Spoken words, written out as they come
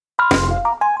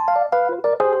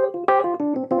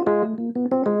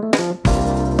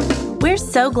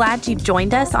so glad you've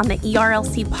joined us on the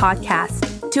ERLC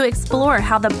podcast to explore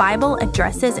how the Bible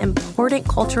addresses important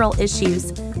cultural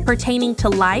issues pertaining to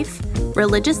life,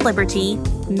 religious liberty,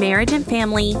 marriage and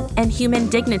family, and human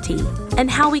dignity, and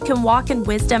how we can walk in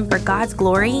wisdom for God's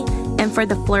glory and for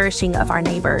the flourishing of our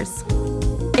neighbors.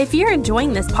 If you're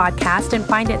enjoying this podcast and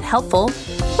find it helpful,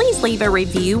 please leave a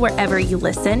review wherever you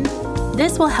listen.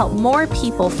 This will help more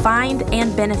people find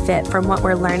and benefit from what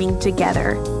we're learning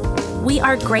together. We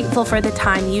are grateful for the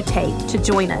time you take to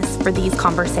join us for these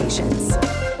conversations.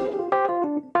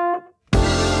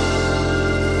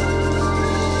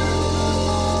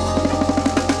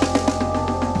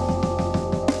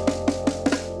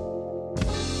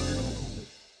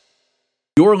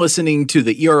 You're listening to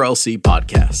the ERLC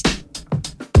podcast.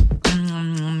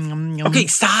 Okay,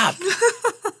 stop.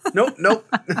 Nope.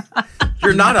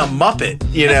 You're not a Muppet,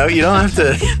 you know? You don't have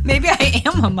to. Maybe I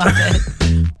am a Muppet.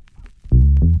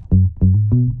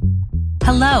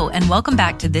 Hello, and welcome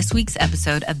back to this week's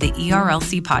episode of the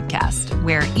ERLC podcast,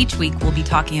 where each week we'll be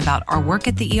talking about our work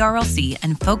at the ERLC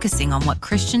and focusing on what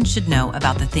Christians should know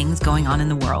about the things going on in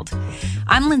the world.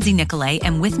 I'm Lindsay Nicolay,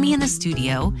 and with me in the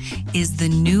studio is the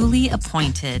newly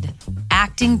appointed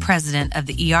acting president of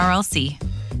the ERLC,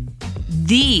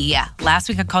 last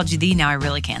week I called you now I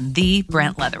really can, the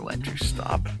Brent Leatherwood.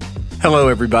 Stop. Hello,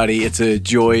 everybody. It's a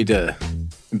joy to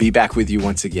be back with you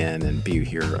once again and be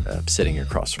here sitting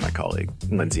across from my colleague,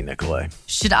 Lindsay Nicolay.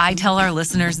 Should I tell our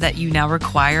listeners that you now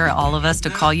require all of us to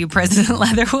call you President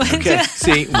Leatherwood? Okay,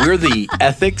 see, we're the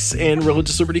Ethics and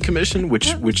Religious Liberty Commission,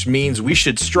 which means we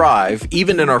should strive,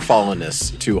 even in our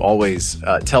fallenness, to always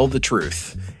tell the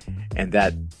truth. And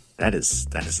that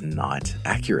is not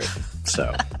accurate.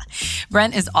 So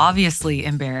Brent is obviously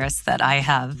embarrassed that I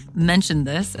have mentioned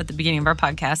this at the beginning of our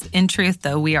podcast. In truth,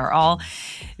 though, we are all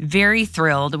very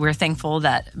thrilled. We're thankful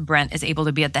that Brent is able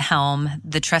to be at the helm.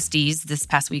 The trustees, this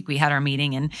past week, we had our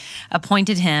meeting and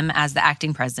appointed him as the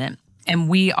acting president. And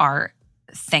we are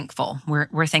thankful.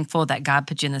 We're thankful that God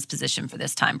put you in this position for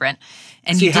this time, Brent.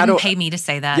 And you didn't pay me to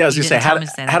say that. Yeah, I was going to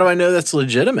say, how do I know that's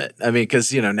legitimate? I mean,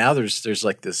 because, now there's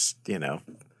like this,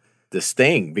 this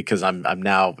thing because I'm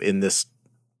now in this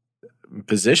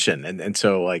position. And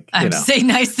so say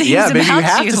nice things about maybe you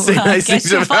have to say nice things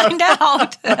about find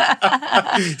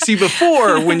out. See,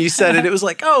 before when you said it was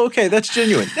like, oh, okay, that's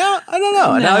genuine. Now, I don't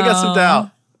know. Now I got some doubt.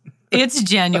 It's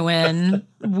genuine.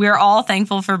 We're all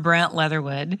thankful for Brent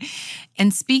Leatherwood.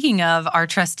 And speaking of our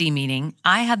trustee meeting,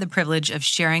 I had the privilege of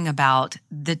sharing about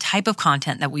the type of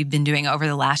content that we've been doing over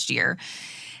the last year.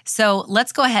 So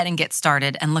let's go ahead and get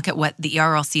started and look at what the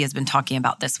ERLC has been talking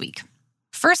about this week.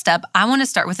 First up, I want to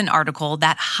start with an article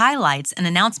that highlights an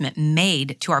announcement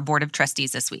made to our Board of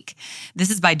Trustees this week.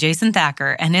 This is by Jason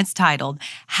Thacker, and it's titled,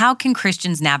 How Can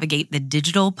Christians Navigate the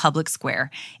Digital Public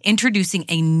Square? Introducing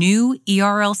a new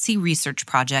ERLC research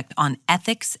project on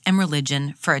ethics and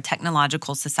religion for a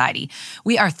technological society.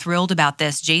 We are thrilled about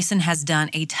this. Jason has done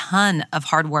a ton of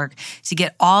hard work to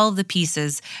get all of the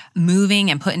pieces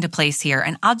moving and put into place here.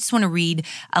 And I just want to read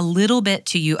a little bit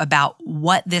to you about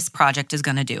what this project is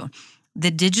going to do. The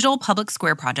Digital Public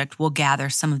Square Project will gather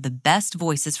some of the best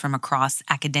voices from across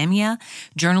academia,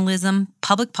 journalism,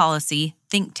 public policy,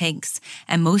 think tanks,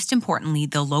 and most importantly,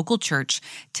 the local church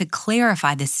to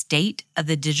clarify the state of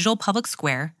the digital public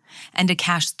square and to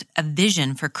cast a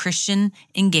vision for Christian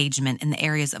engagement in the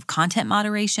areas of content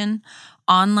moderation,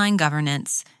 online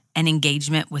governance, and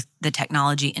engagement with the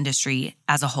technology industry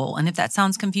as a whole. And if that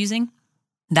sounds confusing,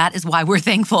 that is why we're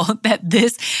thankful that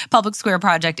this Public Square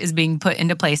project is being put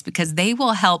into place, because they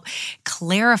will help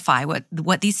clarify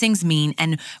what these things mean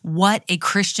and what a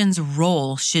Christian's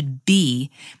role should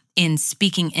be in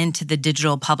speaking into the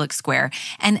digital public square.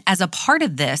 And as a part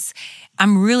of this,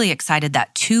 I'm really excited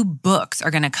that 2 books are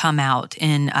going to come out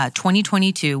in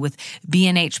 2022 with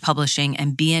B&H Publishing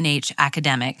and B&H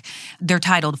Academic. They're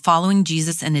titled Following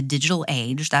Jesus in a Digital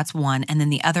Age, that's one, and then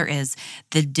the other is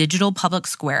The Digital Public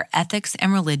Square, Ethics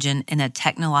and Religion in a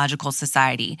Technological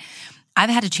Society. I've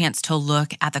had a chance to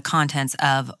look at the contents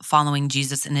of Following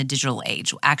Jesus in a Digital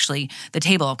Age, actually the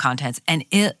table of contents, and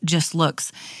it just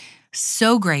looks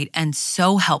so great and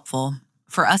so helpful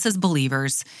for us as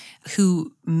believers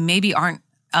who maybe aren't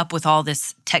up with all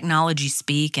this technology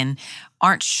speak and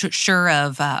aren't sure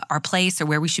of our place or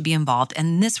where we should be involved.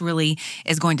 And this really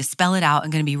is going to spell it out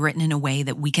and going to be written in a way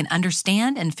that we can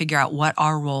understand and figure out what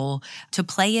our role to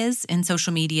play is in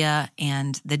social media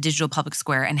and the digital public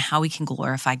square and how we can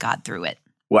glorify God through it.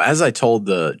 Well, as I told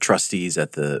the trustees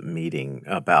at the meeting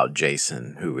about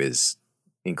Jason, who is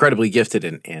incredibly gifted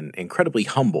and incredibly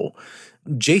humble,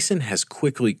 Jason has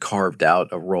quickly carved out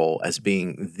a role as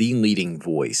being the leading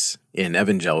voice in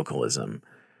evangelicalism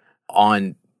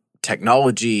on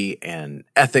technology and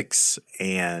ethics,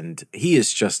 and he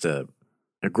is just a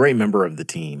great member of the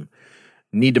team.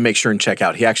 Need to make sure and check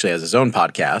out. He actually has his own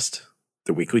podcast,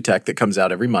 The Weekly Tech, that comes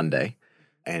out every Monday,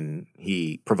 and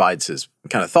he provides his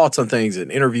kind of thoughts on things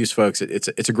and interviews folks. It's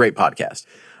a great podcast.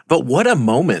 But what a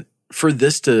moment for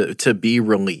this to be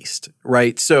released,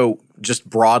 right? So just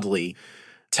broadly,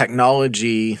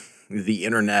 technology, the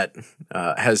internet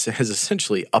has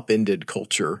essentially upended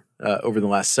culture over the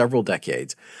last several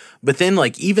decades. But then,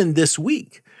 like, even this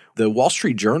week, the Wall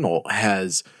Street Journal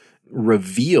has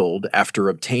revealed, after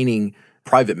obtaining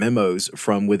private memos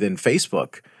from within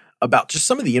Facebook, about just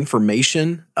some of the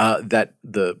information that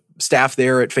the staff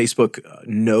there at Facebook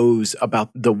knows about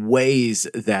the ways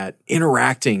that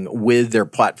interacting with their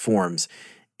platforms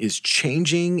is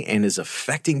changing and is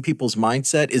affecting people's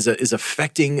mindset, is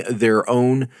affecting their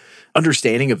own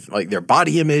understanding of like their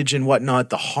body image and whatnot,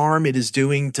 the harm it is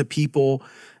doing to people.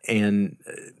 And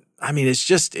I mean,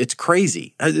 it's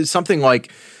crazy. It's something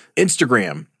like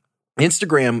Instagram.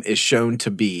 Instagram is shown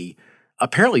to be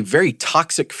apparently very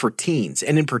toxic for teens,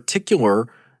 and in particular,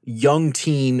 young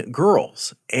teen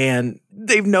girls. And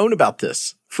they've known about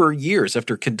this for years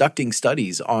after conducting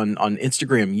studies on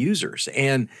Instagram users.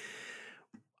 And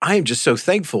I am just so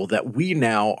thankful that we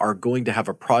now are going to have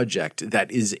a project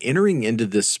that is entering into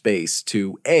this space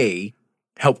to A,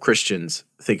 help Christians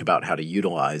think about how to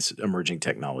utilize emerging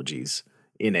technologies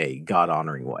in a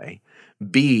God-honoring way.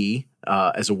 B,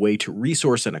 as a way to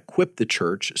resource and equip the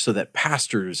church so that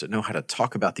pastors know how to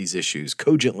talk about these issues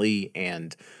cogently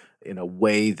and in a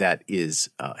way that is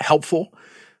helpful.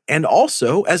 And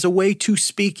also as a way to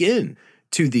speak in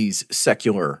to these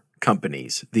secular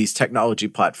companies, these technology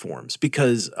platforms,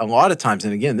 because a lot of times,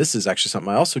 and again, this is actually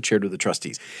something I also shared with the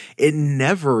trustees, it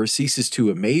never ceases to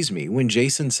amaze me when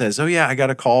Jason says, oh yeah, I got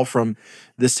a call from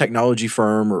this technology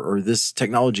firm or this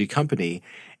technology company,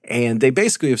 and they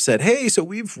basically have said, hey, so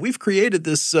we've created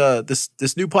this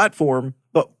new platform,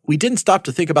 but we didn't stop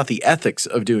to think about the ethics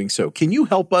of doing so. Can you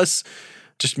help us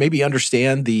just maybe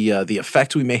understand the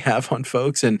effect we may have on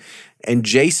folks? And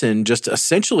Jason just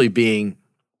essentially being,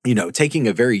 taking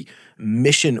a very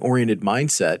mission-oriented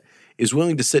mindset, is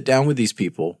willing to sit down with these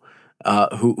people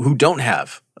who don't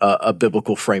have a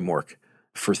biblical framework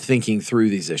for thinking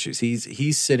through these issues.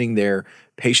 He's sitting there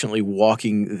patiently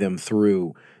walking them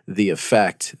through the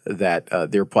effect that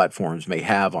their platforms may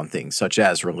have on things such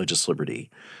as religious liberty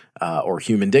or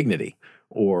human dignity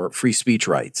or free speech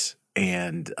rights.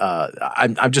 And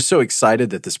I'm just so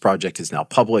excited that this project is now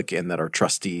public and that our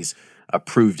trustees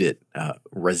approved it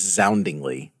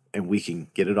resoundingly, and we can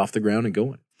get it off the ground and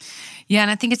going. Yeah,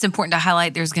 and I think it's important to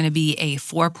highlight there's going to be a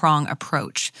four-prong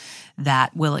approach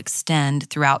that will extend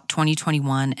throughout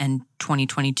 2021 and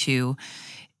 2022,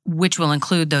 which will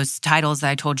include those titles that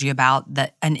I told you about,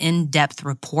 an in-depth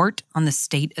report on the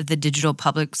state of the digital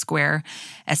public square,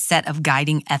 a set of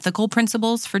guiding ethical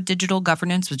principles for digital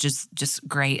governance, which is just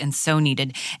great and so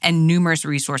needed, and numerous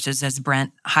resources, as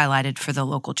Brent highlighted, for the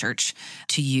local church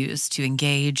to use to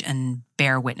engage and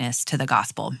bear witness to the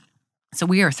gospel. So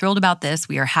we are thrilled about this.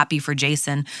 We are happy for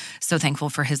Jason, so thankful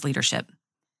for his leadership.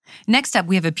 Next up,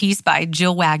 we have a piece by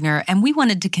Jill Wagner, and we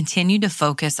wanted to continue to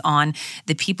focus on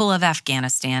the people of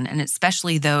Afghanistan, and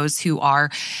especially those who are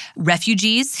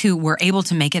refugees who were able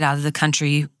to make it out of the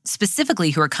country,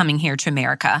 specifically who are coming here to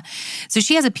America. So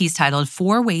she has a piece titled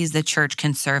 4 Ways the Church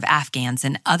Can Serve Afghans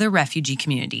and Other Refugee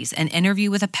Communities, an interview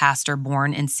with a pastor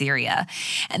born in Syria.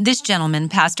 And this gentleman,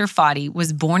 Pastor Fadi,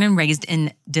 was born and raised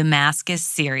in Damascus,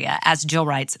 Syria, as Jill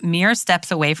writes, mere steps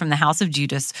away from the house of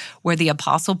Judas, where the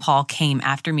Apostle Paul came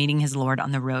after meeting his Lord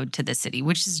on the road to the city,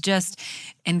 which is just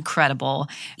incredible.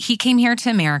 He came here to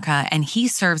America, and he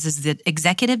serves as the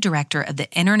executive director of the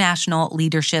International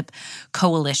Leadership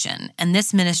Coalition. And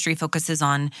this ministry focuses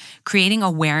on creating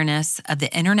awareness of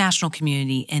the international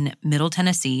community in Middle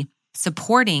Tennessee,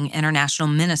 supporting international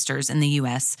ministers in the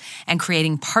U.S., and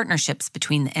creating partnerships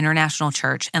between the international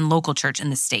church and local church in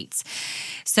the States.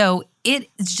 So it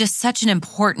is just such an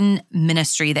important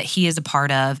ministry that he is a part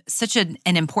of, such an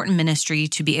important ministry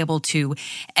to be able to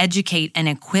educate and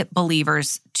equip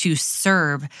believers to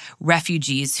serve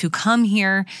refugees who come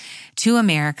here to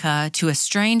America, to a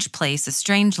strange place, a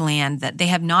strange land that they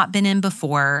have not been in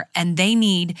before, and they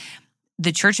need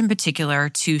the church in particular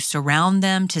to surround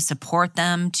them, to support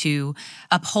them, to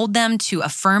uphold them, to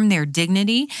affirm their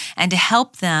dignity, and to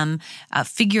help them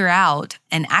figure out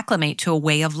and acclimate to a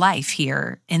way of life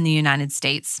here in the United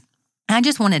States. I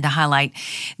just wanted to highlight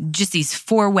just these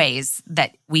 4 ways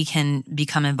that we can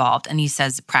become involved. And he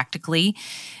says practically,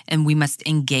 and we must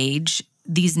engage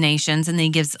these nations, and then he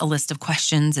gives a list of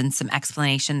questions and some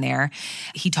explanation there.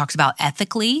 He talks about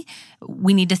ethically.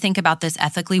 We need to think about this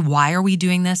ethically. Why are we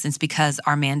doing this? It's because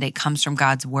our mandate comes from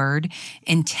God's word.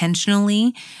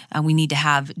 Intentionally, we need to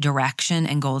have direction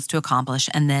and goals to accomplish.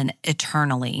 And then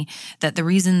eternally, that the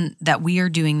reason that we are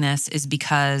doing this is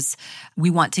because we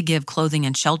want to give clothing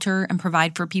and shelter and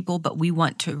provide for people, but we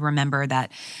want to remember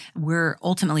that we're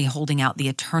ultimately holding out the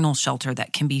eternal shelter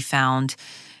that can be found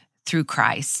through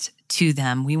Christ to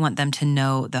them. We want them to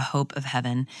know the hope of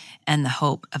heaven and the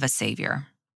hope of a Savior.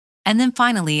 And then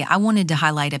finally, I wanted to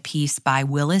highlight a piece by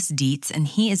Willis Dietz, and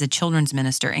he is a children's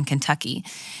minister in Kentucky.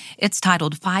 It's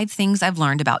titled 5 Things I've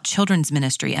Learned About Children's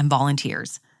Ministry and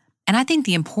Volunteers. And I think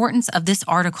the importance of this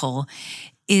article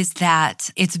is that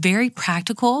it's very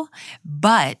practical,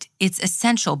 but it's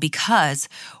essential because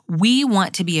we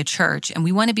want to be a church and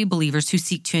we want to be believers who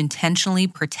seek to intentionally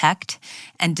protect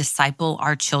and disciple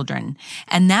our children.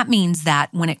 And that means that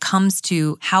when it comes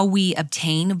to how we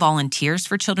obtain volunteers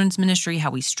for children's ministry,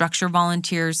 how we structure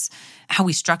volunteers, how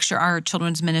we structure our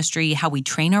children's ministry, how we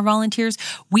train our volunteers,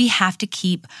 we have to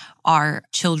keep our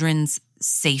children's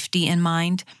safety in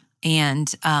mind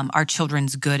and our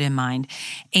children's good in mind.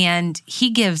 And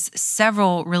he gives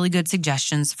several really good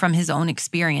suggestions from his own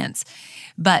experience.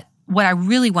 But what I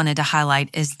really wanted to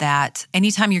highlight is that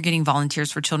anytime you're getting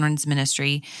volunteers for children's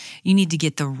ministry, you need to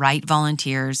get the right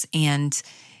volunteers. And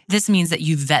this means that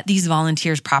you vet these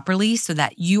volunteers properly so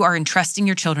that you are entrusting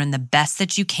your children the best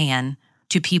that you can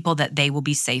to people that they will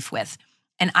be safe with.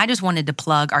 And I just wanted to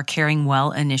plug our Caring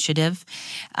Well initiative,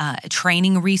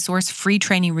 training resource, free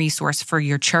training resource for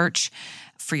your church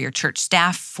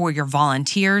staff, for your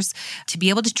volunteers, to be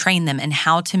able to train them in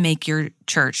how to make your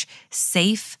church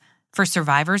safe for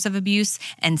survivors of abuse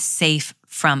and safe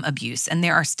from abuse. And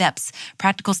there are steps,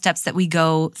 practical steps that we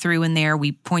go through in there.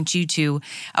 We point you to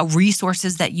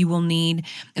resources that you will need.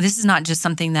 This is not just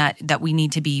something that we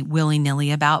need to be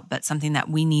willy-nilly about, but something that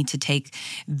we need to take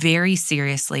very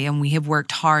seriously. And we have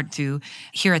worked hard through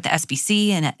here at the SBC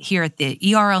and here at the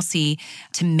ERLC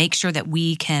to make sure that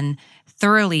we can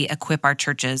thoroughly equip our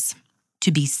churches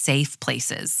to be safe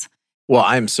places. Well,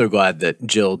 I'm so glad that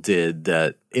Jill did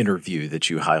that interview that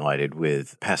you highlighted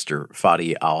with Pastor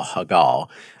Fadi Al-Hagal.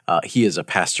 He is a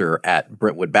pastor at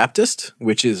Brentwood Baptist,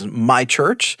 which is my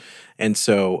church. And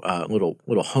so little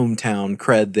hometown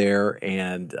cred there,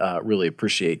 and really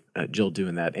appreciate Jill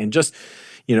doing that. And just,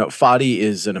 Fadi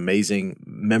is an amazing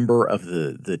member of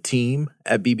the team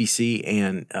at BBC,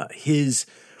 and his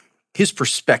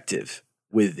perspective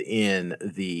within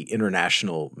the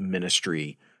international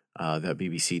ministry that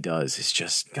BBC does is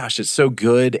just, gosh, it's so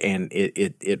good. And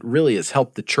it really has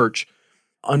helped the church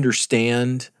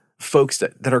understand folks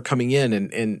that are coming in.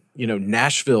 And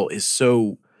Nashville is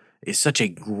such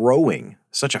a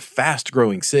fast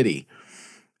growing city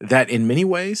that in many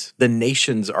ways the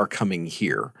nations are coming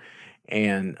here.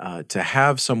 And to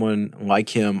have someone like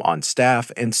him on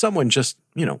staff, and someone just,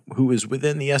 who is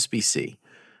within the SBC,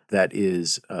 that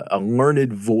is a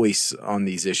learned voice on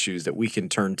these issues that we can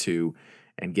turn to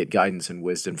and get guidance and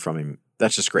wisdom from him.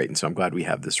 That's just great. And so I'm glad we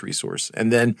have this resource.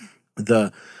 And then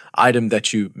the item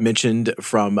that you mentioned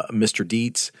from Mr.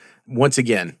 Dietz, once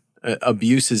again,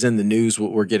 abuse is in the news.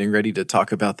 We're getting ready to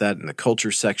talk about that in the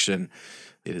culture section.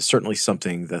 It is certainly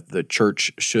something that the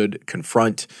church should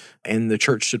confront and the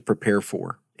church should prepare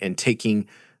for, and taking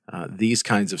these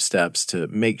kinds of steps to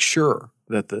make sure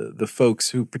that the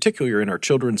folks who particularly are in our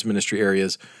children's ministry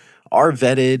areas are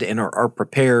vetted and are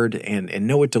prepared and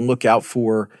know what to look out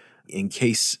for in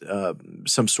case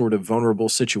some sort of vulnerable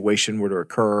situation were to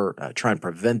occur, try and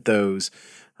prevent those,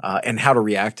 and how to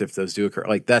react if those do occur.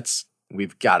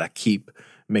 We've got to keep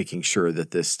making sure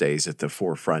that this stays at the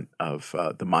forefront of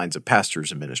the minds of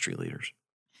pastors and ministry leaders.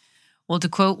 Well, to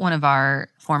quote one of our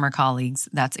former colleagues,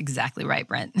 that's exactly right,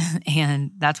 Brent.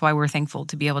 And that's why we're thankful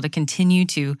to be able to continue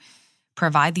to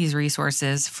provide these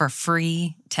resources for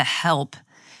free to help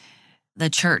the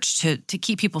church to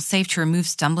keep people safe, to remove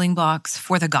stumbling blocks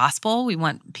for the gospel. We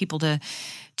want people to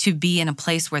be in a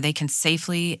place where they can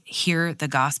safely hear the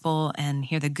gospel and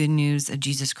hear the good news of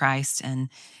Jesus Christ. And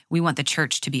we want the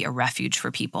church to be a refuge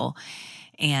for people.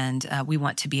 And we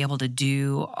want to be able to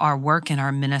do our work and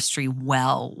our ministry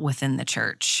well within the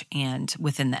church and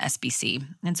within the SBC.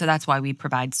 And so that's why we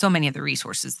provide so many of the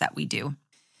resources that we do.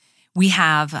 We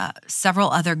have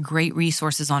several other great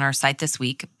resources on our site this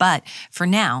week, but for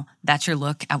now, that's your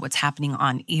look at what's happening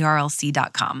on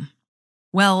ERLC.com.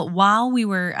 Well, while we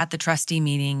were at the trustee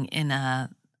meeting in a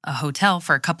hotel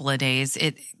for a couple of days,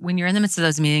 when you're in the midst of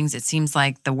those meetings, it seems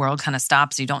like the world kind of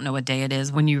stops. You don't know what day it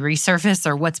is when you resurface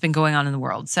or what's been going on in the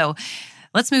world. So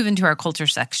Let's move into our culture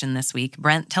section this week.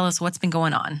 Brent, tell us what's been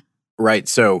going on. Right.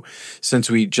 So since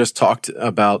we just talked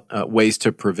about ways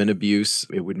to prevent abuse,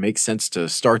 it would make sense to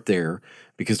start there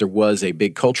because there was a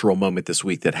big cultural moment this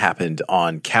week that happened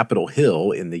on Capitol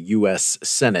Hill in the U.S.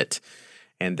 Senate,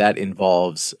 and that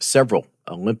involves several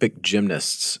Olympic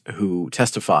gymnasts who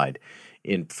testified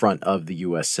in front of the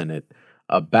U.S. Senate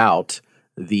about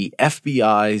the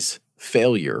FBI's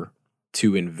failure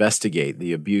to investigate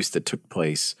the abuse that took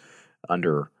place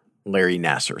under Larry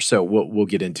Nassar. So we'll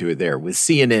get into it there with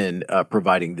CNN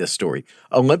providing this story.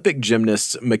 Olympic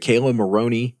gymnasts McKayla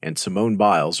Maroney and Simone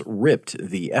Biles ripped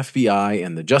the FBI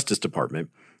and the Justice Department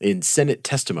in Senate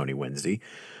testimony Wednesday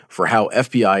for how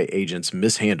FBI agents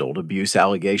mishandled abuse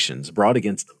allegations brought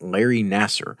against Larry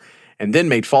Nassar and then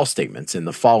made false statements in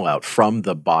the fallout from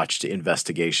the botched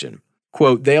investigation.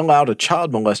 Quote, they allowed a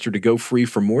child molester to go free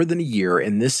for more than a year,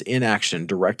 and this inaction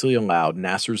directly allowed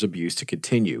Nassar's abuse to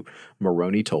continue,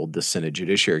 Maroney told the Senate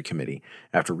Judiciary Committee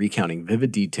after recounting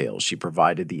vivid details she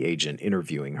provided the agent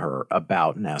interviewing her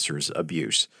about Nassar's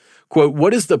abuse. Quote,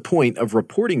 what is the point of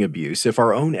reporting abuse if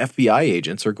our own FBI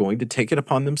agents are going to take it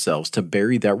upon themselves to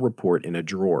bury that report in a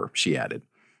drawer, she added.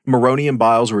 Maroney and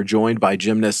Biles were joined by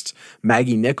gymnasts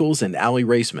Maggie Nichols and Allie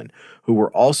Raceman, who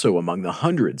were also among the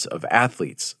hundreds of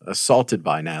athletes assaulted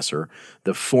by Nassar,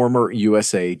 the former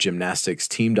USA gymnastics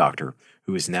team doctor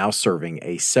who is now serving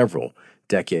a several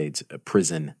decades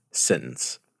prison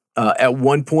sentence. At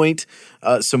one point,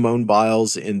 Simone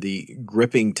Biles, in the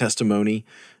gripping testimony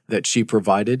that she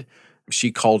provided,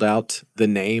 she called out the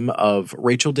name of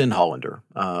Rachel Denhollander,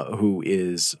 who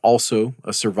is also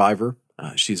a survivor.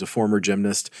 She's a former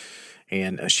gymnast,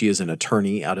 and she is an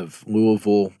attorney out of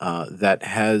Louisville that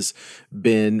has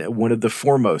been one of the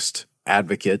foremost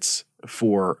advocates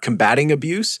for combating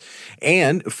abuse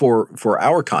and for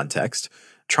our context,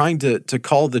 trying to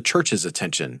call the church's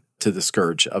attention to the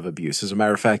scourge of abuse. As a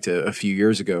matter of fact, a few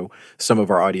years ago, some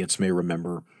of our audience may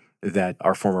remember that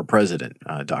our former president,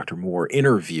 Dr. Moore,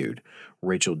 interviewed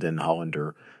Rachel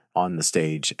Denhollander on the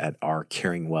stage at our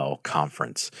Caring Well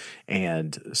conference.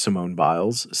 And Simone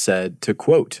Biles said, to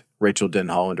quote Rachel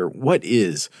Denhollander, what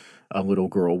is a little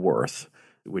girl worth?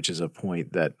 Which is a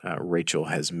point that Rachel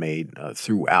has made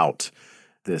throughout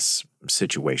this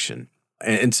situation.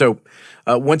 And so,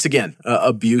 once again,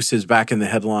 abuse is back in the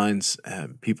headlines.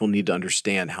 People need to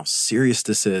understand how serious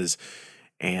this is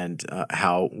and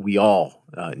how we all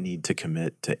need to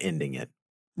commit to ending it.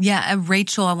 Yeah,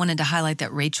 Rachel, I wanted to highlight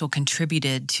that Rachel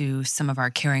contributed to some of our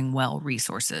Caring Well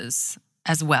resources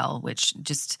as well, which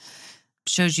just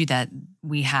shows you that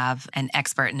we have an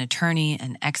expert, an attorney,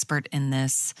 an expert in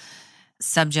this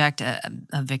subject, a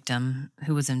victim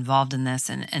who was involved in this,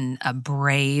 and a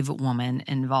brave woman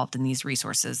involved in these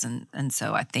resources. And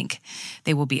so I think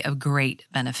they will be of great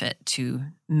benefit to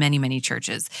many, many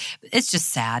churches. It's just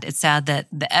sad. It's sad that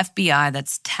the FBI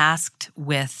that's tasked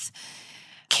with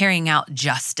carrying out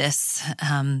justice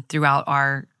throughout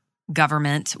our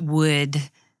government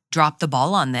would drop the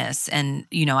ball on this. And,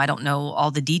 I don't know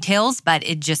all the details, but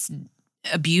it just,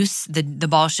 abuse, the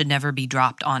ball should never be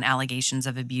dropped on allegations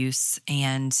of abuse.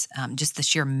 And just the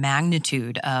sheer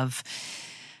magnitude of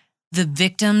the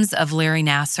victims of Larry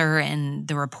Nassar and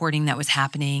the reporting that was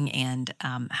happening and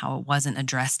how it wasn't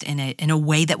addressed in a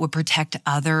way that would protect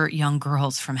other young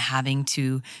girls from having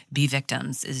to be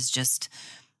victims is just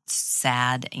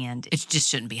sad, and it just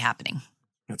shouldn't be happening.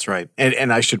 That's right.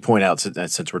 And I should point out that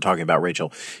since we're talking about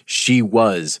Rachel, she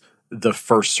was the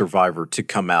first survivor to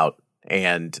come out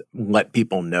and let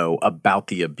people know about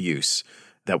the abuse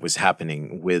that was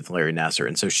happening with Larry Nassar.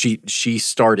 And so she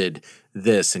started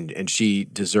this, and she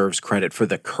deserves credit for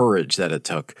the courage that it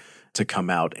took to come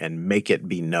out and make it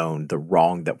be known the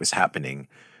wrong that was happening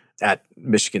at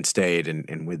Michigan State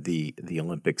and with the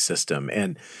Olympic system.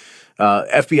 And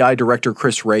FBI Director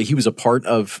Chris Wray, he was a part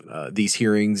of these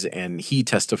hearings, and he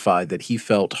testified that he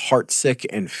felt heartsick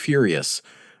and furious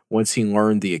once he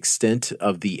learned the extent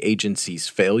of the agency's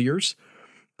failures.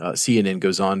 CNN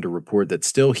goes on to report that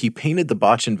still he painted the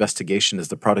botch investigation as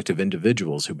the product of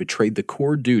individuals who betrayed the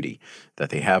core duty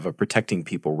that they have of protecting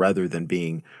people rather than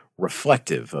being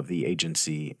reflective of the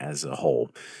agency as a whole.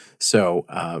 So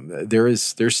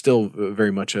there's still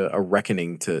very much a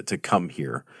reckoning to come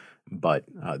here. But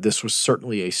this was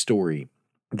certainly a story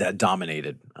that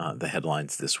dominated the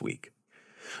headlines this week.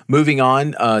 Moving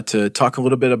on to talk a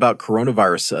little bit about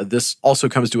coronavirus. This also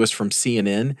comes to us from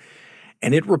CNN,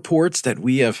 and it reports that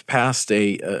we have passed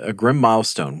a grim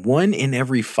milestone. 1 in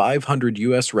every 500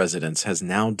 U.S. residents has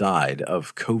now died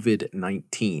of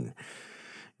COVID-19.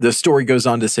 The story goes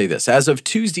on to say this. As of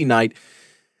Tuesday night,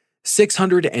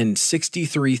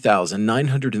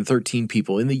 663,913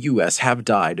 people in the U.S. have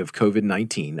died of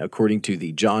COVID-19, according to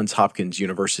the Johns Hopkins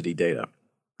University data.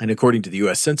 And according to the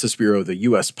U.S. Census Bureau, the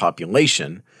U.S.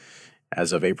 population,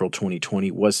 as of April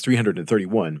 2020, was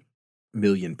 331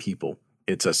 million people.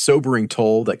 It's a sobering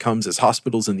toll that comes as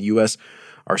hospitals in the U.S.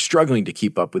 are struggling to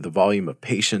keep up with the volume of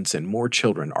patients, and more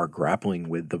children are grappling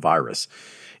with the virus.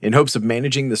 In hopes of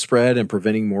managing the spread and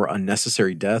preventing more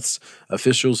unnecessary deaths,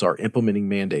 officials are implementing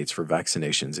mandates for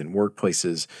vaccinations in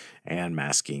workplaces and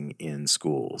masking in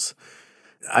schools.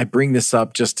 I bring this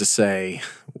up just to say,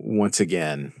 once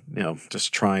again,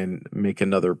 just try and make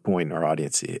another point in our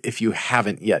audience. If you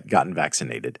haven't yet gotten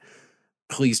vaccinated,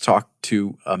 please talk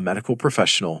to a medical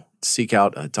professional, seek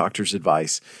out a doctor's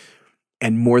advice,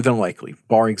 and more than likely,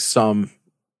 barring some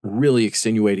really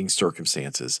extenuating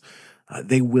circumstances,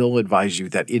 they will advise you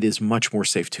that it is much more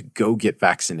safe to go get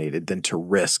vaccinated than to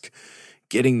risk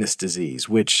getting this disease,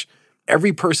 which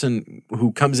every person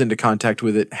who comes into contact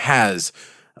with it has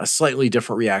a slightly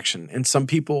different reaction. And some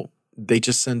people, they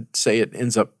just say it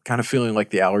ends up kind of feeling like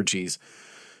the allergies.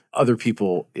 Other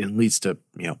people, it leads to,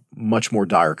 much more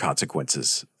dire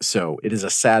consequences. So it is a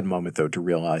sad moment, though, to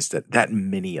realize that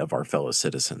many of our fellow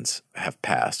citizens have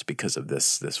passed because of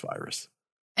this virus.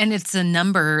 And it's a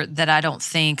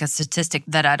statistic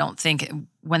that I don't think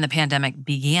when the pandemic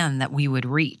began that we would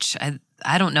reach.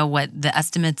 I don't know what the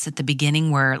estimates at the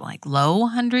beginning were, like low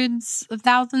hundreds of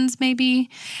thousands, maybe.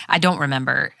 I don't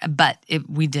remember, but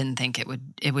we didn't think it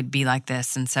would be like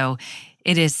this. And so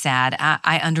it is sad.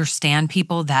 I understand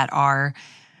people that are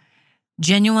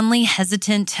genuinely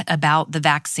hesitant about the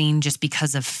vaccine just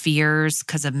because of fears,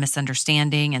 because of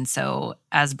misunderstanding. And so,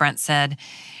 as Brent said,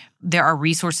 there are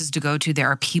resources to go to. There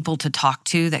are people to talk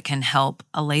to that can help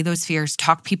allay those fears,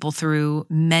 talk people through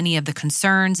many of the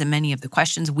concerns and many of the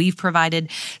questions. We've provided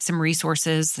some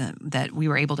resources that we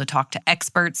were able to talk to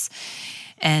experts,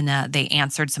 and they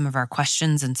answered some of our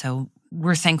questions. And so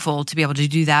we're thankful to be able to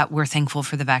do that. We're thankful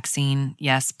for the vaccine.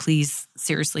 Yes, please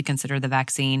seriously consider the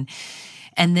vaccine.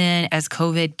 And then as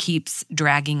COVID keeps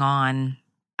dragging on,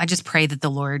 I just pray that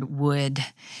the Lord would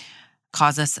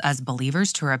cause us as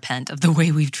believers to repent of the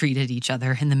way we've treated each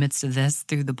other in the midst of this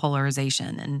through the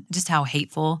polarization and just how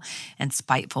hateful and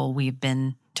spiteful we've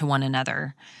been to one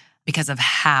another because of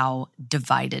how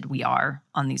divided we are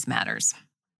on these matters.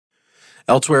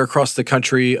 Elsewhere across the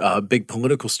country, a big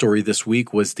political story this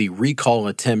week was the recall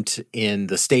attempt in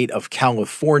the state of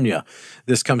California.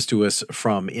 This comes to us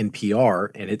from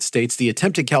NPR, and it states the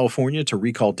attempt in California to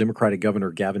recall Democratic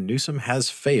Governor Gavin Newsom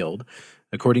has failed,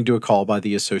 according to a call by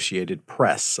the Associated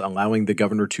Press, allowing the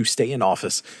governor to stay in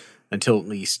office until at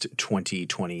least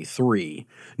 2023.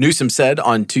 Newsom said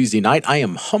on Tuesday night, "I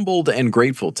am humbled and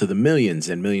grateful to the millions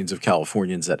and millions of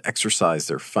Californians that exercise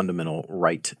their fundamental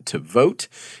right to vote,"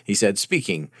 he said,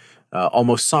 speaking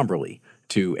almost somberly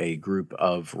to a group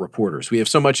of reporters. "We have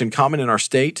so much in common in our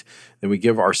state that we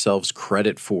give ourselves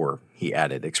credit for," he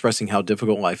added, expressing how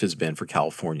difficult life has been for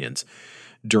Californians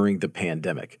during the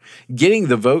pandemic. Getting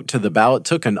the vote to the ballot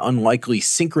took an unlikely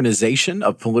synchronization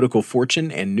of political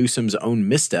fortune and Newsom's own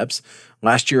missteps.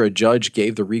 Last year, a judge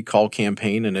gave the recall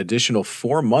campaign an additional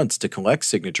 4 months to collect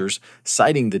signatures,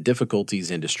 citing the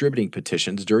difficulties in distributing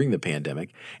petitions during the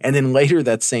pandemic. And then later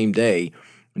that same day,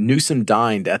 Newsom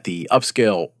dined at the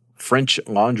upscale French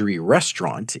Laundry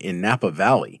restaurant in Napa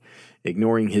Valley,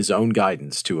 ignoring his own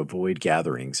guidance to avoid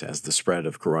gatherings as the spread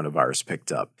of coronavirus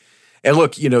picked up. And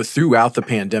look, throughout the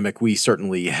pandemic, we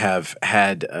certainly have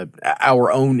had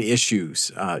our own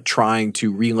issues trying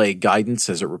to relay guidance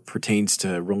as it pertains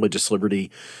to religious liberty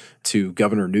to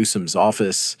Governor Newsom's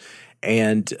office.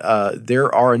 And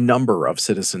there are a number of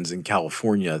citizens in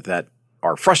California that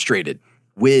are frustrated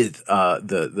with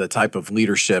the type of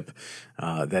leadership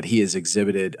that he has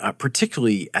exhibited,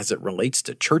 particularly as it relates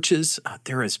to churches.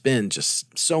 There has been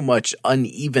just so much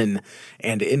uneven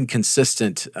and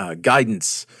inconsistent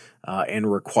guidance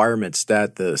and requirements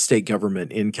that the state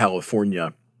government in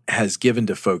California has given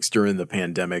to folks during the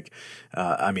pandemic.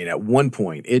 At one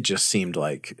point, it just seemed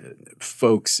like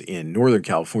folks in Northern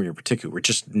California in particular were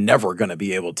just never going to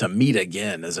be able to meet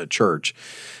again as a church.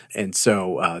 And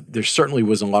so there certainly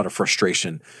was a lot of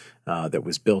frustration that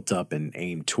was built up and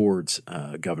aimed towards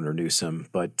Governor Newsom,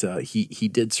 but he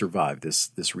did survive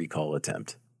this recall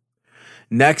attempt.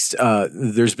 Next,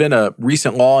 there's been a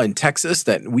recent law in Texas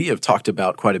that we have talked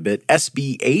about quite a bit,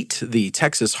 SB 8, the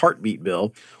Texas Heartbeat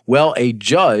Bill. Well, a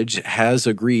judge has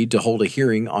agreed to hold a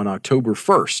hearing on October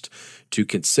 1st to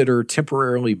consider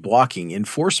temporarily blocking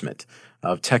enforcement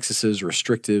of Texas's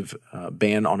restrictive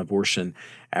ban on abortion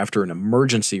after an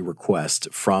emergency request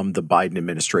from the Biden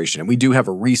administration. And we do have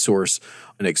a resource,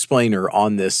 an explainer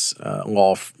on this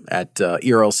law at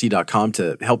ERLC.com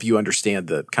to help you understand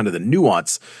the kind of the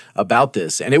nuance about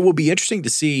this. And it will be interesting to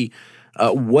see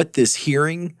what this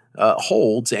hearing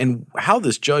holds and how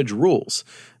this judge rules.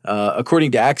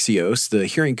 According to Axios, the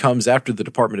hearing comes after the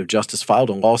Department of Justice filed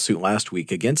a lawsuit last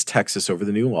week against Texas over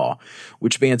the new law,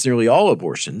 which bans nearly all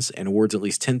abortions and awards at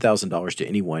least $10,000 to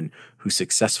anyone who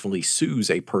successfully sues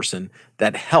a person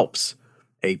that helps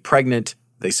a pregnant,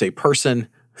 they say person,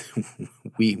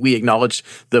 we acknowledge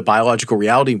the biological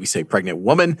reality, we say pregnant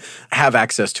woman, have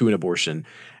access to an abortion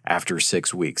after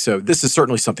 6 weeks. So this is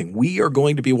certainly something we are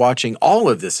going to be watching. All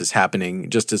of this is happening,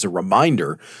 just as a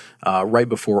reminder, right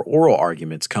before oral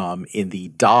arguments come in the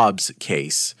Dobbs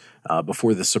case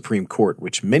before the Supreme Court,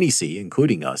 which many see,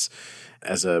 including us,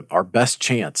 as our best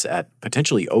chance at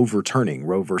potentially overturning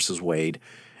Roe versus Wade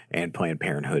and Planned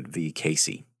Parenthood v.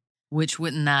 Casey. Which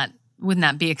wouldn't that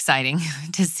be exciting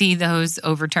to see those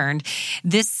overturned?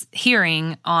 This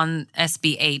hearing on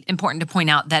SB 8, important to point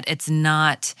out that it's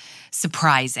not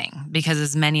surprising because,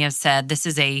 as many have said,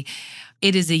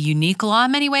 it is a unique law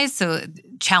in many ways, so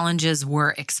challenges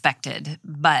were expected.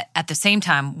 But at the same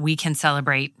time, we can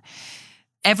celebrate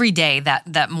every day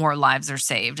that more lives are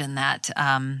saved and that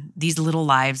these little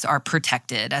lives are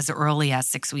protected as early as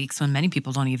 6 weeks when many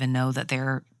people don't even know that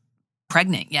they're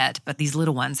pregnant yet, but these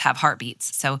little ones have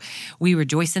heartbeats. So we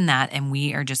rejoice in that, and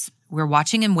we're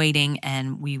watching and waiting,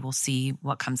 and we will see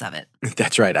what comes of it.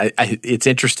 That's right. It's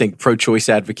interesting. Pro-choice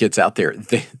advocates out there,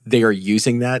 they are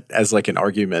using that as like an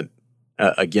argument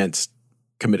against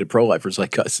committed pro-lifers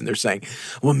like us, and they're saying,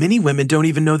 well, many women don't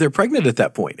even know they're pregnant at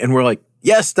that point. And we're like,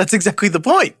 yes, that's exactly the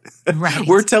point. Right.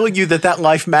 We're telling you that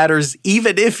life matters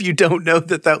even if you don't know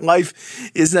that life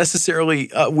is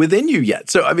necessarily within you yet.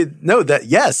 So, I mean, no,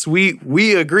 yes,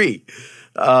 we agree.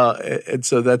 And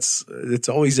so it's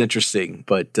always interesting.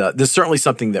 But there's certainly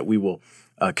something that we will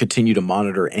continue to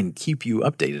monitor and keep you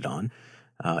updated on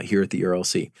here at the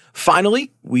ERLC.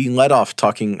 Finally, we let off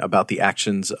talking about the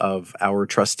actions of our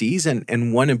trustees.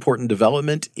 And one important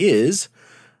development is,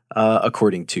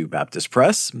 according to Baptist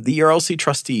Press, the ERLC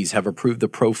trustees have approved the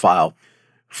profile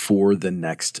for the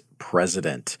next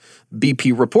president.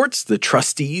 BP reports the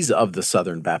trustees of the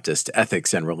Southern Baptist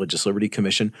Ethics and Religious Liberty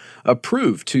Commission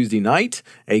approved Tuesday night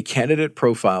a candidate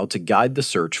profile to guide the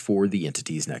search for the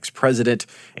entity's next president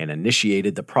and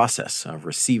initiated the process of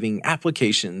receiving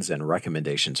applications and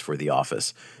recommendations for the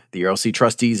office. The ERLC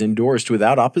trustees endorsed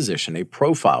without opposition a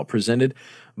profile presented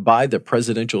by the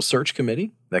Presidential Search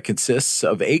Committee that consists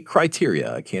of 8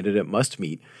 criteria a candidate must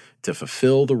meet to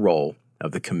fulfill the role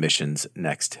of the commission's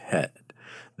next head.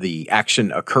 The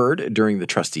action occurred during the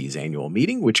trustees' annual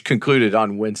meeting, which concluded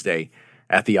on Wednesday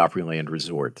at the Opryland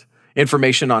Resort.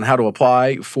 Information on how to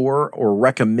apply for or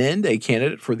recommend a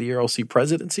candidate for the ERLC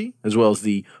presidency, as well as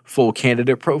the full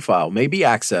candidate profile, may be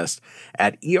accessed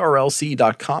at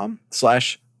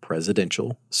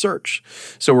erlc.com/presidential search.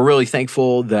 So we're really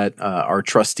thankful that our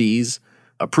trustees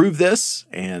approved this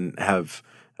and have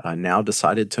now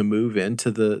decided to move into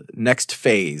the next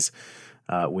phase,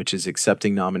 which is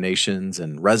accepting nominations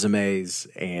and resumes,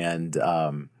 and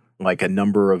like a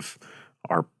number of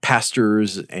our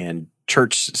pastors and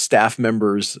church staff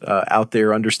members out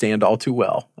there understand all too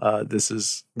well. This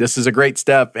is a great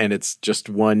step, and it's just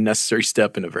one necessary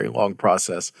step in a very long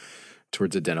process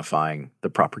towards identifying the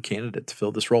proper candidate to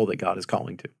fill this role that God is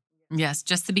calling to. Yes,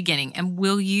 just the beginning. And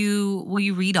will you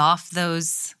read off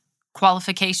those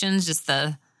qualifications, just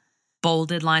the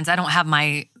bolded lines? I don't have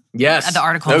the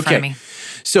article in front of me.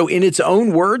 So in its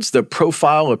own words, the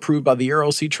profile approved by the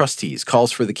ERLC trustees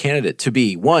calls for the candidate to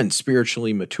be 1,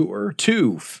 spiritually mature,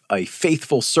 2, a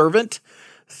faithful servant,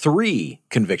 3,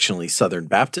 convictionally Southern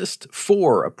Baptist,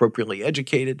 4, appropriately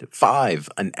educated, 5,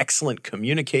 an excellent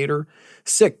communicator,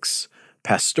 6,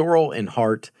 pastoral in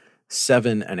heart,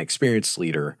 7, an experienced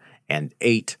leader, and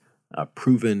 8, a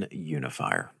proven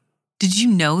unifier. Did you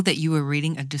know that you were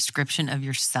reading a description of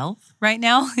yourself right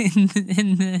now in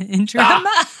the intro?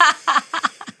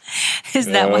 Is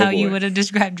that how you would have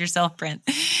described yourself, Brent?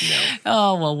 No.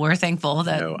 Oh, well, we're thankful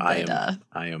that... No,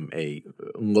 I am a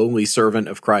lowly servant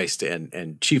of Christ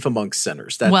and chief amongst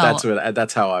sinners.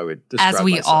 That's how I would describe myself. As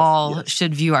we all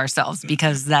should view ourselves,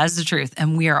 because that is the truth.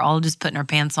 And we are all just putting our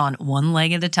pants on one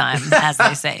leg at a time, as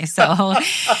they say. So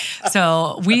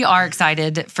we are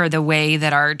excited for the way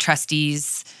that our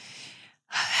trustees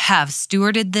have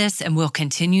stewarded this and will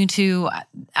continue to.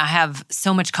 I have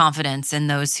so much confidence in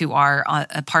those who are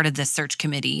a part of this search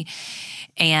committee.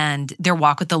 and their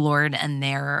walk with the Lord, and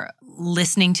they're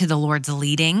listening to the Lord's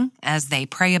leading as they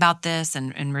pray about this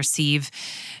and receive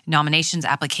nominations,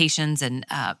 applications. And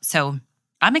so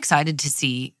I'm excited to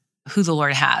see who the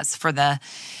Lord has for the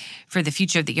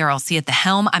future of the ERLC at the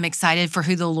helm. I'm excited for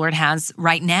who the Lord has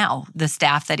right now, the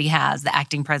staff that he has, the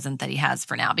acting president that he has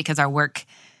for now, because our work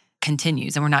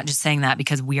continues. And we're not just saying that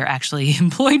because we are actually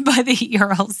employed by the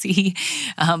ERLC,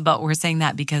 but we're saying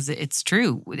that because it's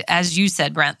true. As you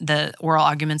said, Brent, the oral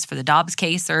arguments for the Dobbs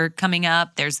case are coming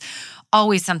up. There's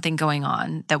always something going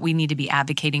on that we need to be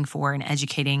advocating for and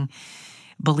educating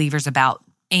believers about.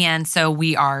 And so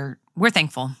we're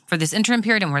thankful for this interim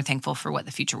period, and we're thankful for what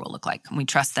the future will look like. And we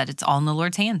trust that it's all in the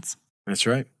Lord's hands. That's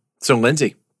right. So,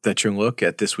 Lindsay, that's your look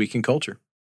at This Week in Culture.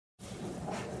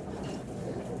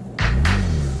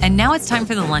 And now it's time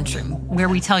for the lunchroom, where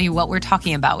we tell you what we're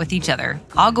talking about with each other.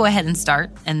 I'll go ahead and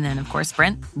start. And then, of course,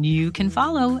 Brent, you can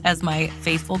follow as my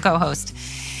faithful co-host.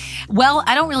 Well,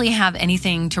 I don't really have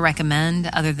anything to recommend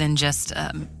other than just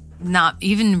not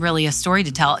even really a story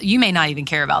to tell. You may not even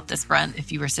care about this, Brent,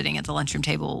 if you were sitting at the lunchroom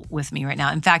table with me right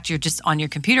now. In fact, you're just on your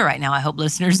computer right now. I hope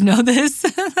listeners know this.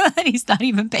 He's not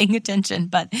even paying attention.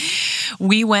 But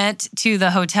we went to the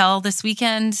hotel this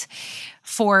weekend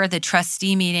for the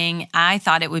trustee meeting. I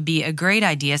thought it would be a great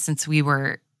idea, since we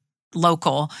were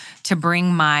local, to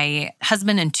bring my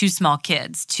husband and 2 small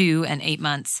kids, 2 and 8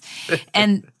 months.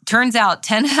 And turns out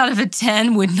 10 out of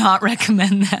 10 would not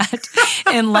recommend that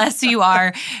unless you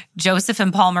are Joseph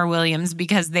and Palmer Williams,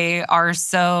 because they are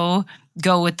so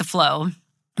go with the flow.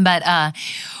 But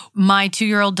my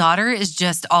 2-year-old daughter is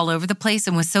just all over the place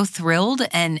and was so thrilled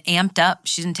and amped up.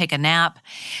 She didn't take a nap.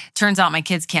 Turns out my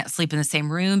kids can't sleep in the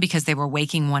same room because they were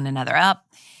waking one another up.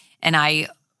 And I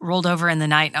rolled over in the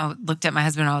night, and I looked at my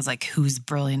husband, and I was like, whose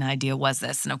brilliant idea was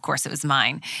this? And of course, it was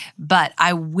mine. But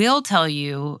I will tell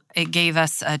you, it gave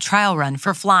us a trial run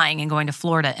for flying and going to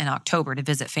Florida in October to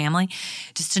visit family,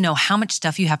 just to know how much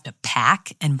stuff you have to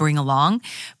pack and bring along.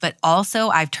 But also,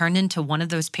 I've turned into one of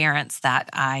those parents that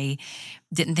I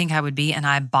didn't think I would be, and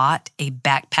I bought a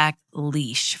backpack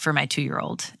leash for my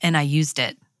 2-year-old, and I used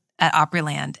it at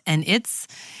Opryland, and it's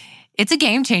a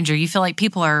game changer. You feel like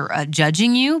people are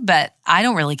judging you, but I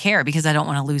don't really care because I don't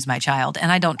want to lose my child,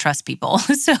 and I don't trust people.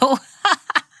 So,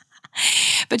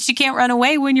 but she can't run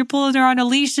away when you're pulling her on a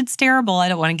leash. It's terrible. I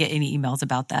don't want to get any emails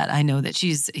about that. I know that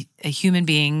she's a human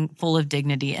being full of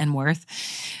dignity and worth,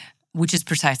 which is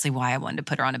precisely why I wanted to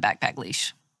put her on a backpack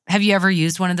leash. Have you ever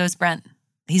used one of those, Brent?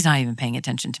 He's not even paying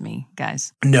attention to me,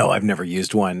 guys. No, I've never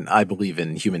used one. I believe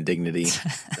in human dignity.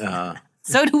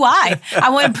 So do I. I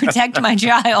want to protect my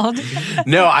child.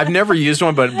 No, I've never used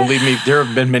one, but believe me, there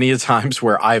have been many times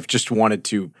where I've just wanted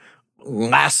to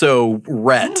lasso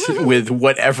Rhett with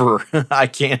whatever I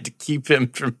can to keep him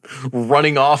from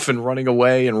running off and running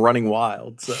away and running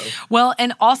wild. So, well,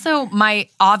 and also my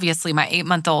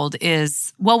 8-month-old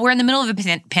is, we're in the middle of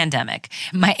a pandemic.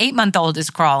 My 8-month-old is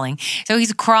crawling. So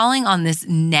he's crawling on this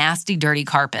nasty, dirty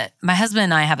carpet. My husband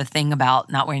and I have a thing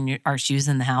about not wearing our shoes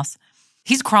in the house.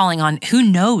 He's crawling on, who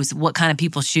knows what kind of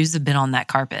people's shoes have been on that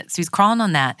carpet. So he's crawling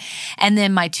on that. And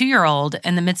then my 2-year-old,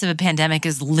 in the midst of a pandemic,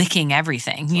 is licking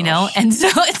everything, you know? And so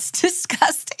it's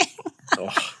disgusting.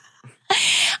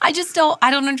 I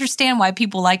don't understand why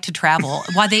people like to travel,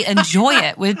 why they enjoy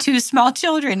it with 2 small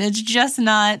children. It's just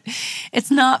not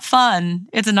fun.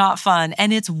 It's not fun.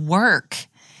 And it's work.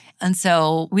 And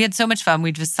so we had so much fun.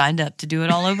 We just signed up to do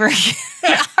it all over again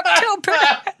in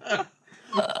October.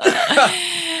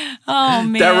 Oh,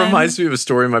 man. That reminds me of a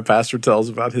story my pastor tells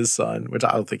about his son, which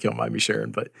I don't think he'll mind me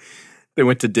sharing, but they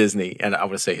went to Disney, and I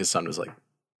want to say his son was like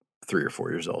 3 or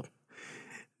 4 years old.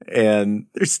 And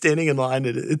they're standing in line,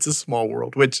 and it's a small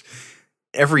world, which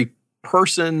every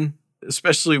person,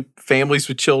 especially families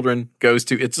with children, goes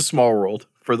to. It's a small world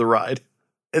for the ride.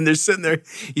 And they're sitting there.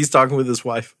 He's talking with his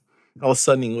wife. All of a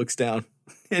sudden, he looks down,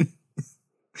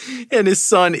 and his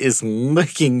son is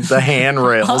licking the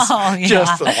handrails. Oh, yeah.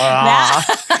 Just,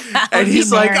 and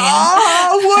he's like,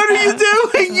 what are you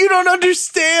doing? You don't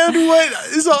understand what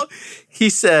is all. He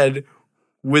said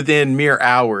within mere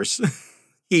hours,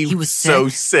 he was so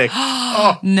sick.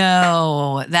 Oh.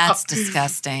 No, that's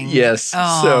disgusting. Yes.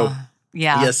 Oh, so,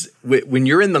 yeah. Yes, when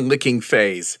you're in the licking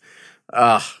phase,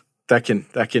 that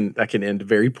can end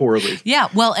very poorly. Yeah.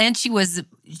 Well, and she was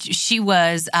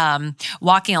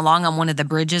walking along on one of the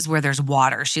bridges where there's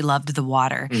water. She loved the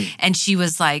water. And she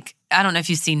was like, I don't know if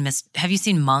you've seen have you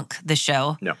seen Monk, the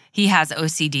show? No. He has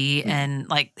OCD and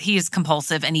like he is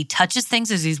compulsive and he touches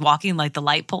things as he's walking, like the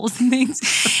light poles and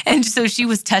things. And so she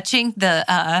was touching the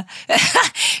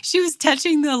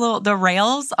the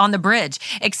rails on the bridge,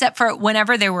 except for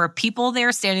whenever there were people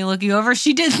there standing looking over,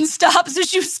 she didn't stop. So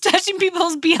she was touching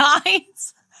people's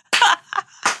behinds.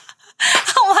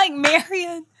 I'm like,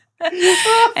 Marion.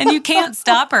 And you can't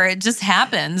stop her. It just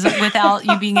happens without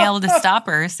you being able to stop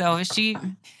her. So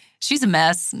she's a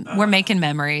mess. We're making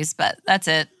memories, but that's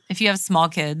it. If you have small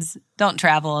kids, don't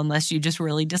travel unless you just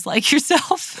really dislike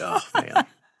yourself. Oh, man.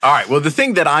 All right. Well, the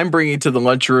thing that I'm bringing to the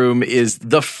lunchroom is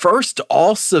the first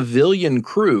all-civilian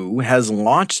crew has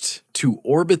launched to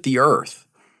orbit the Earth.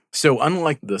 So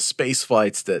unlike the space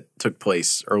flights that took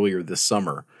place earlier this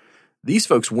summer, these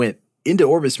folks went into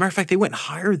orbit. As a matter of fact, they went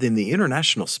higher than the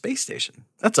International Space Station.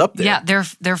 That's up there. Yeah,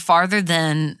 they're farther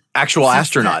than actual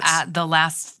astronauts. The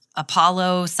last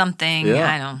Apollo something.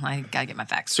 Yeah. I gotta get my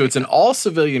facts. So it's an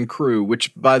all-civilian crew,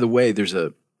 which, by the way, there's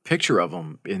a picture of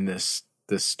them in this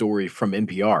story from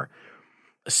NPR.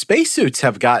 Spacesuits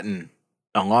have gotten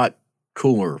a lot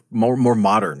cooler, more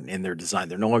modern in their design.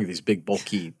 They're no longer these big,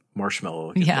 bulky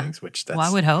marshmallow things, which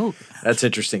I would hope. That's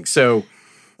interesting. So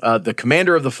the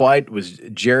commander of the flight was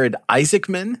Jared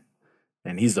Isaacman,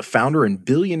 and he's the founder and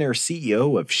billionaire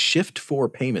CEO of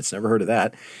Shift4 Payments. Never heard of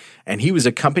that. And he was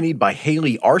accompanied by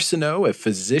Haley Arsenault, a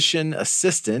physician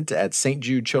assistant at St.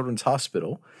 Jude Children's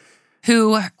Hospital.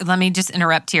 Who, let me just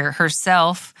interrupt here,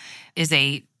 herself is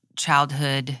a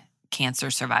childhood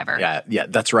cancer survivor. Yeah,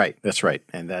 that's right. That's right.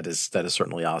 And that is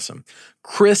certainly awesome.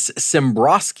 Chris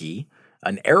Sembrowski,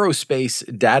 an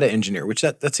aerospace data engineer, which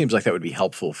that seems like that would be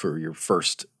helpful for your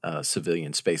first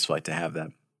civilian space flight to have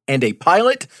that. And a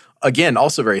pilot, again,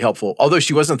 also very helpful, although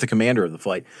she wasn't the commander of the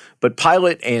flight, but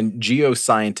pilot and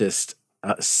geoscientist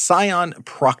Sion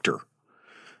Proctor.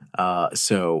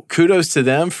 So kudos to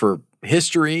them for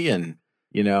history. And,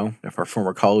 you know, if our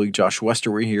former colleague Josh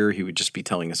Wester were here, he would just be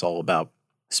telling us all about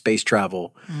space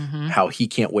travel, how he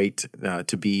can't wait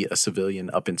to be a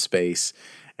civilian up in space.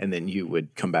 And then you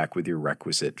would come back with your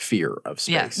requisite fear of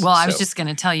space. Yeah. Well, I was just going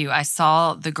to tell you, I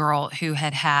saw the girl who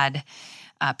had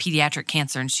pediatric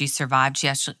cancer and she survived. She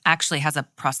actually has a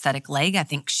prosthetic leg. I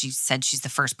think she said she's the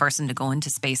first person to go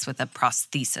into space with a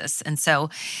prosthesis. And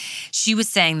so she was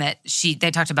saying that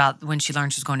they talked about when she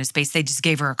learned she was going to space, they just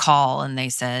gave her a call and they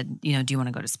said, you know, do you want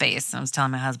to go to space? And I was telling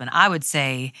my husband, I would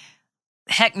say,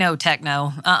 heck no,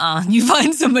 techno. You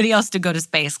find somebody else to go to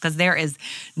space because there is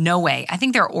no way. I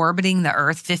think they're orbiting the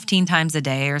Earth 15 times a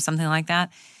day or something like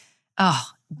that. Oh,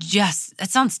 it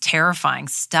sounds terrifying.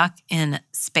 Stuck in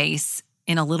space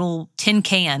in a little tin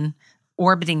can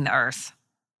orbiting the Earth.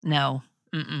 No,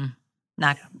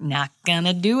 not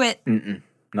gonna do it.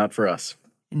 Not for us.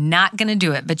 Not gonna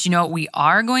do it. But you know what we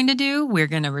are going to do? We're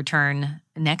going to return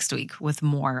next week with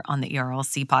more on the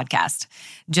ERLC podcast.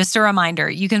 Just a reminder,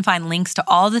 you can find links to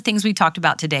all the things we talked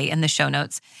about today in the show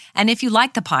notes. And if you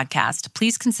like the podcast,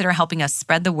 please consider helping us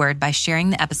spread the word by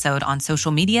sharing the episode on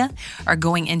social media or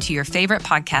going into your favorite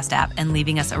podcast app and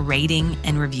leaving us a rating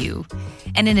and review.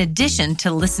 And in addition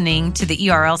to listening to the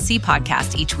ERLC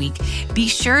podcast each week, be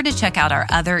sure to check out our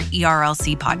other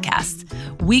ERLC podcasts.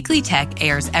 Weekly Tech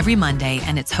airs every Monday,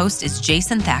 and its host is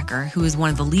Jason Thacker, who is one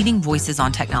of the leading voices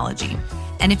on technology.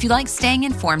 And if you like staying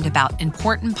informed about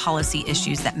important policy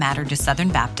issues that matter to Southern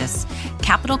Baptists,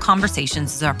 Capitol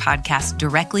Conversations is our podcast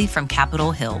directly from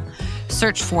Capitol Hill.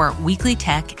 Search for Weekly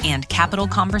Tech and Capitol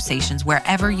Conversations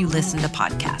wherever you listen to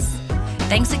podcasts.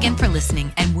 Thanks again for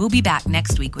listening, and we'll be back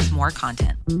next week with more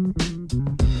content.